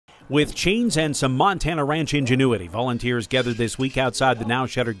With chains and some Montana ranch ingenuity, volunteers gathered this week outside the now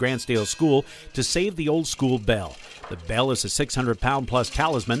shuttered Grantsdale School to save the old school bell. The bell is a 600-pound-plus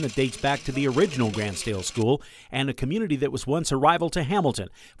talisman that dates back to the original Grantsdale School and a community that was once a rival to Hamilton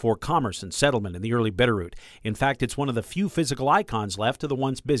for commerce and settlement in the early Bitterroot. In fact, it's one of the few physical icons left of the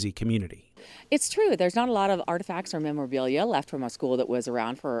once busy community. It's true. There's not a lot of artifacts or memorabilia left from a school that was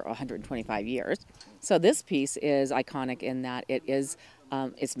around for 125 years. So this piece is iconic in that it is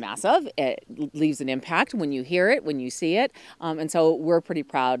it's massive. It leaves an impact when you hear it, when you see it, and so we're pretty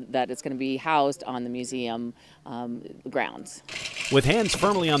proud that it's going to be housed on the museum grounds. With hands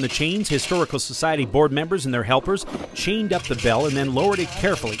firmly on the chains, Historical Society board members and their helpers chained up the bell and then lowered it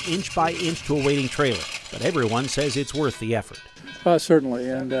carefully, inch by inch, to a waiting trailer. But everyone says it's worth the effort. Certainly,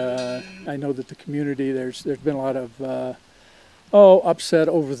 and I know that the community, there's been a lot of upset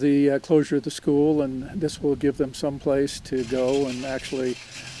over the closure of the school, and this will give them some place to go and actually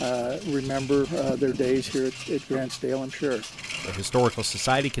remember their days here at Grantsdale, I'm sure. The Historical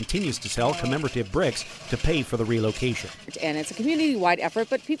Society continues to sell commemorative bricks to pay for the relocation. And it's a community-wide effort,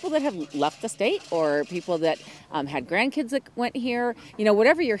 but people that have left the state or people that had grandkids that went here, you know,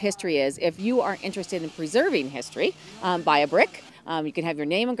 whatever your history is, if you are interested in preserving history, buy a brick. You can have your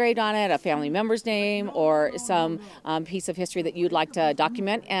name engraved on it, a family member's name, or some piece of history that you'd like to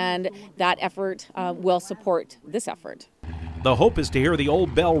document, and that effort will support this effort. The hope is to hear the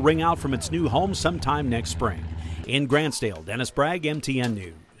old bell ring out from its new home sometime next spring. In Grantsdale, Dennis Bragg, MTN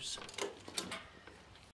News.